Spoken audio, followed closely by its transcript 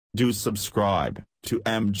Do subscribe to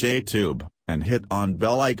MJTube and hit on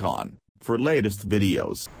bell icon for latest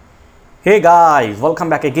videos. Hey guys, welcome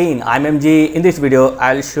back again. I'm MJ. In this video,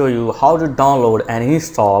 I'll show you how to download and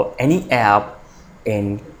install any app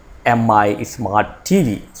in MI Smart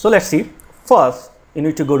TV. So let's see. First, you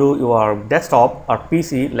need to go to your desktop or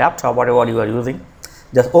PC, laptop, whatever you are using.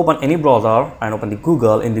 Just open any browser and open the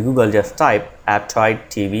Google. In the Google, just type Aptoide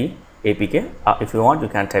TV APK. If you want, you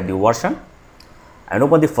can type the version and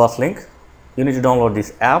open the first link. You need to download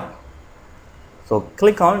this app. So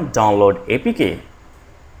click on download APK.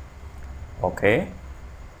 Okay,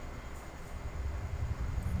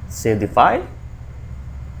 save the file.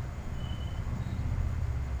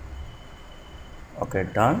 Okay,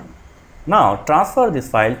 done. Now transfer this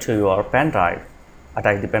file to your pen drive.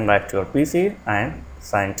 Attach the pen drive to your PC and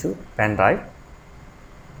sign to pen drive.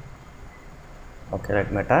 Okay,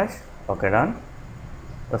 let me attach. Okay, done.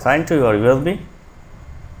 Assign to your USB.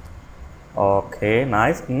 Okay,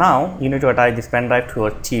 nice. Now you need to attach this pen drive to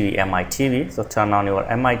your TV, MI TV. So turn on your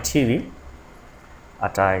MI TV.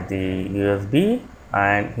 Attach the USB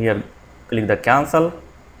and here click the cancel.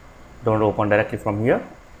 Don't open directly from here.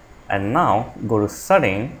 And now go to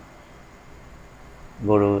setting,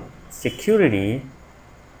 go to security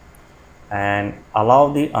and allow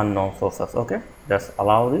the unknown sources. Okay, just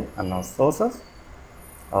allow the unknown sources.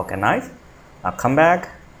 Okay, nice. Now come back,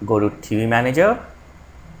 go to TV manager.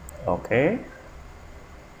 Okay,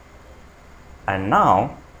 and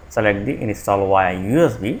now select the install via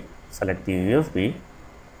USB. Select the USB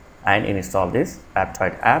and install this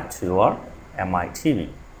Aptoide app to your MI TV.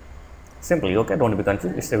 Simply, okay, don't be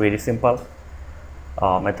confused. It's a very simple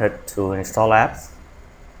method to install apps.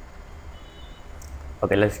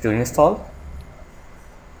 Okay, let's do install.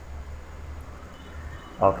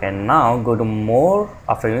 Okay, now go to more.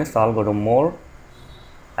 After you install, go to more,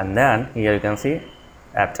 and then here you can see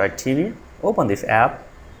Aptoide TV. Open this app.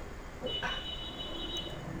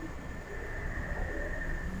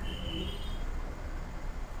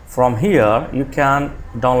 From here you can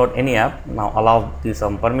download any app. Now allow this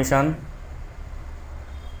some permission.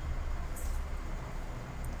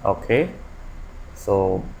 Okay,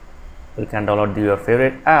 so you can download your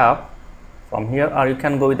favorite app from here, or you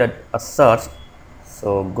can go with a search.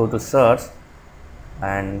 So go to search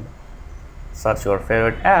and search your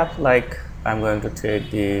favorite app. Like I'm going to take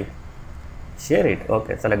the ShareIt.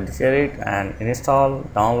 Okay, select the ShareIt and install,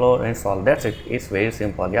 download, install. That's it. It's very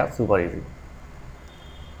simple. Yeah, super easy.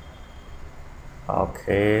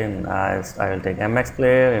 Okay, nice. I will take MX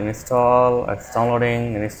Player, install, it's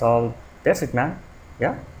downloading, install. That's it, man.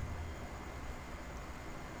 Yeah.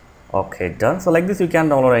 Okay, done. So like this, you can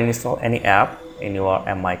download and install any app in your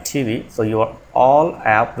MI TV. So your all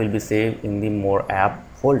app will be saved in the more app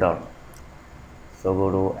folder. So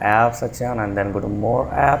go to app section and then go to more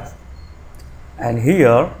apps, and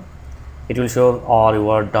here it will show all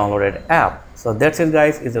your downloaded app. So that's it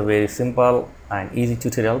guys. It's a very simple and easy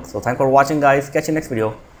tutorial. So thanks for watching guys. Catch you next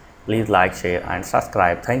video. Please like, share and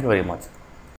subscribe. Thank you very much.